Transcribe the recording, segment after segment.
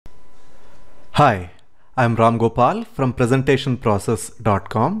Hi, I'm Ram Gopal from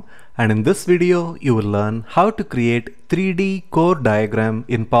presentationprocess.com, and in this video you will learn how to create 3D core diagram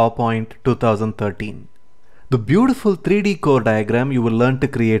in PowerPoint 2013. The beautiful 3D core diagram you will learn to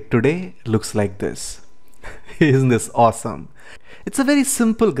create today looks like this. Isn't this awesome? It's a very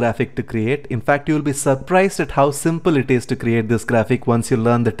simple graphic to create. In fact, you will be surprised at how simple it is to create this graphic once you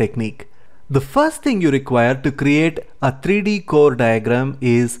learn the technique. The first thing you require to create a 3D core diagram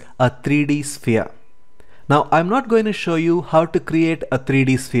is a 3D sphere. Now, I'm not going to show you how to create a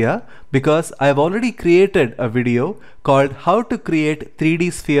 3D sphere because I've already created a video called how to create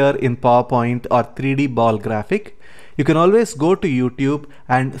 3D sphere in PowerPoint or 3D ball graphic. You can always go to YouTube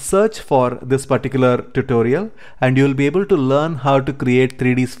and search for this particular tutorial and you'll be able to learn how to create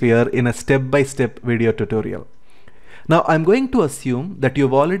 3D sphere in a step-by-step video tutorial. Now I'm going to assume that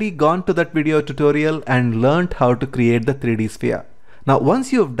you've already gone to that video tutorial and learned how to create the 3D sphere. Now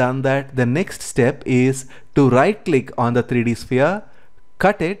once you've done that, the next step is to right click on the 3D sphere,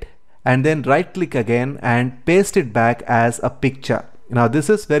 cut it, and then right click again and paste it back as a picture. Now this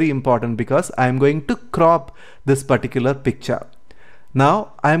is very important because I'm going to crop this particular picture.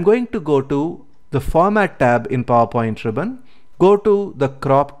 Now I'm going to go to the Format tab in PowerPoint ribbon, go to the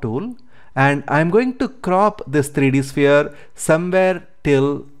Crop tool, and I'm going to crop this 3D sphere somewhere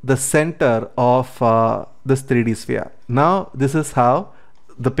till the center of this 3D sphere. Now this is how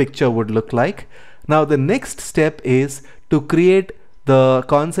the picture would look like. Now the next step is to create the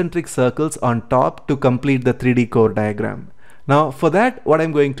concentric circles on top to complete the 3D core diagram. Now for that, what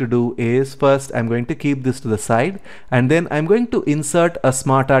I'm going to do is first I'm going to keep this to the side and then I'm going to insert a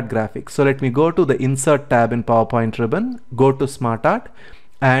SmartArt graphic. So let me go to the Insert tab in PowerPoint ribbon, go to SmartArt,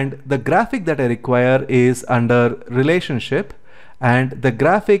 and the graphic that I require is under Relationship, and the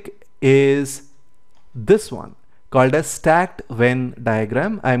graphic is this one called as Stacked Venn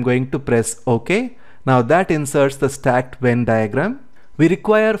diagram. I'm going to press OK. Now that inserts the Stacked Venn diagram. We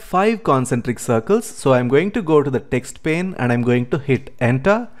require 5 concentric circles, so I'm going to go to the text pane and I'm going to hit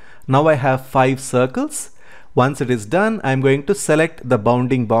enter. Now I have 5 circles. Once it is done, I'm going to select the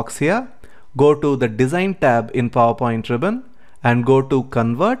bounding box here, go to the Design tab in PowerPoint ribbon and go to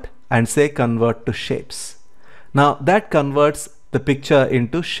Convert and say Convert to Shapes. Now that converts the picture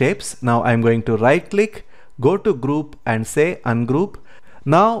into shapes. Now I'm going to right click, go to Group and say Ungroup.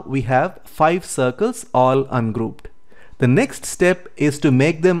 Now we have 5 circles all ungrouped. The next step is to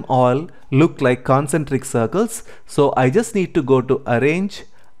make them all look like concentric circles. So I just need to go to Arrange,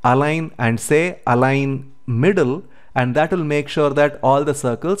 Align and say Align Middle, and that will make sure that all the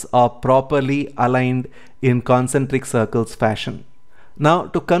circles are properly aligned in concentric circles fashion. Now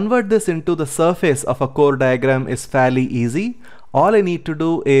to convert this into the surface of a core diagram is fairly easy. All I need to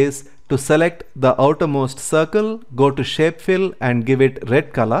do is to select the outermost circle, go to Shape Fill and give it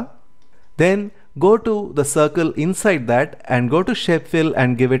red color. Then go to the circle inside that and go to Shape Fill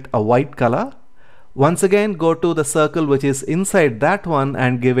and give it a white color. Once again go to the circle which is inside that one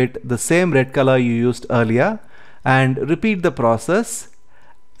and give it the same red color you used earlier, and repeat the process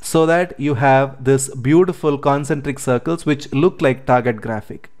so that you have this beautiful concentric circles which look like target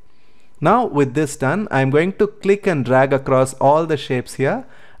graphic. Now with this done, I'm going to click and drag across all the shapes here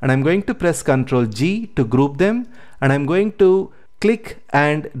and I'm going to press Ctrl G to group them, and I'm going to click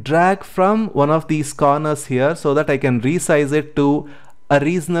and drag from one of these corners here so that I can resize it to a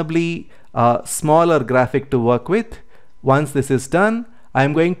reasonably smaller graphic to work with. Once this is done,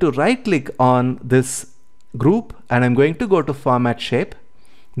 I'm going to right click on this group and I'm going to go to Format Shape,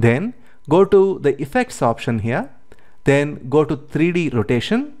 then go to the Effects option here, then go to 3D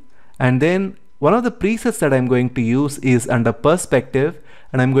Rotation, and then one of the presets that I'm going to use is under Perspective,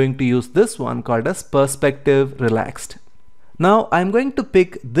 and I'm going to use this one called as Perspective Relaxed. Now I'm going to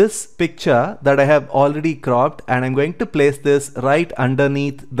pick this picture that I have already cropped and I'm going to place this right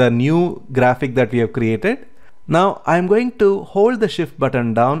underneath the new graphic that we have created. Now I'm going to hold the Shift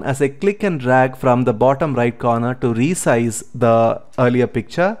button down as I click and drag from the bottom right corner to resize the earlier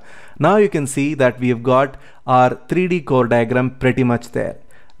picture. Now you can see that we have got our 3D core diagram pretty much there.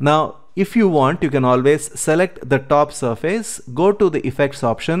 Now if you want, you can always select the top surface, go to the Effects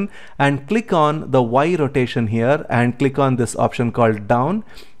option and click on the Y rotation here and click on this option called down.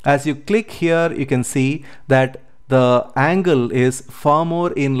 As you click here, you can see that the angle is far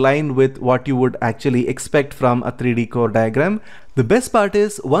more in line with what you would actually expect from a 3D core diagram. The best part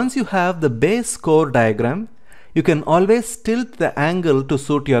is once you have the base core diagram, you can always tilt the angle to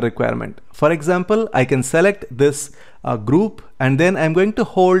suit your requirement. For example, I can select this group and then I'm going to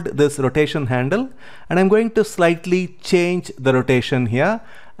hold this rotation handle and I'm going to slightly change the rotation here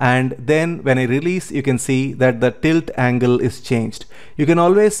and then when I release, you can see that the tilt angle is changed. You can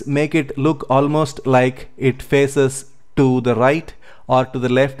always make it look almost like it faces to the right or to the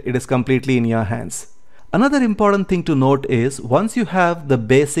left. It is completely in your hands. Another important thing to note is once you have the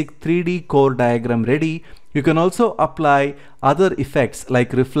basic 3D core diagram ready, you can also apply other effects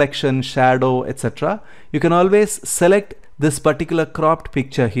like reflection, shadow, etc. You can always select this particular cropped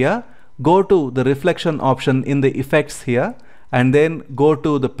picture here, go to the reflection option in the effects here, and then go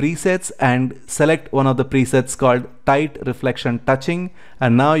to the presets and select one of the presets called tight reflection touching,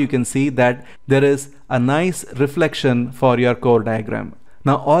 and now you can see that there is a nice reflection for your core diagram.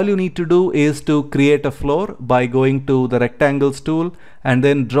 Now all you need to do is to create a floor by going to the rectangles tool and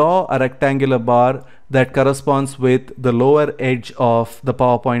then draw a rectangular bar that corresponds with the lower edge of the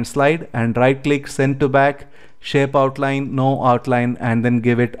PowerPoint slide, and right click, send to back, shape outline, no outline, and then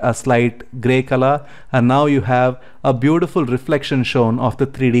give it a slight gray color, and now you have a beautiful reflection shown of the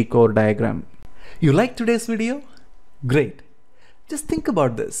 3D core diagram. You liked today's video? Great. Just think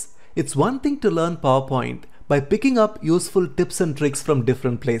about this. It's one thing to learn PowerPoint by picking up useful tips and tricks from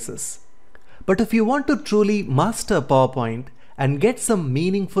different places. But if you want to truly master PowerPoint and get some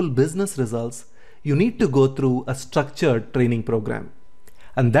meaningful business results, you need to go through a structured training program.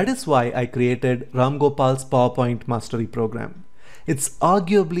 And that is why I created Ram Gopal's PowerPoint Mastery Program. It's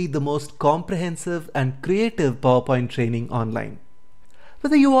arguably the most comprehensive and creative PowerPoint training online.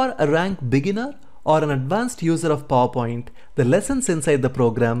 Whether you are a rank beginner or an advanced user of PowerPoint, the lessons inside the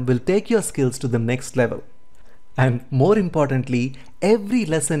program will take your skills to the next level. And more importantly, every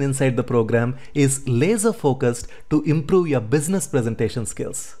lesson inside the program is laser focused to improve your business presentation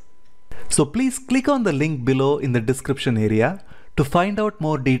skills. So please click on the link below in the description area to find out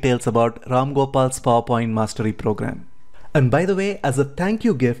more details about Ram Gopal's PowerPoint Mastery Program. And by the way, as a thank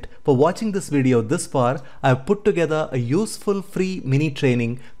you gift for watching this video this far, I have put together a useful free mini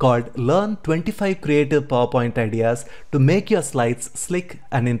training called Learn 25 Creative PowerPoint Ideas to make your slides slick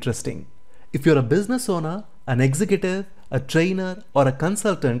and interesting. If you're a business owner, an executive, a trainer, or a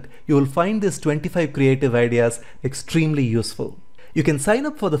consultant, you will find these 25 creative ideas extremely useful. You can sign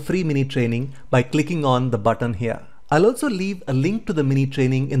up for the free mini training by clicking on the button here. I'll also leave a link to the mini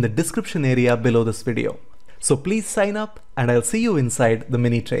training in the description area below this video. So please sign up and I'll see you inside the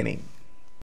mini training.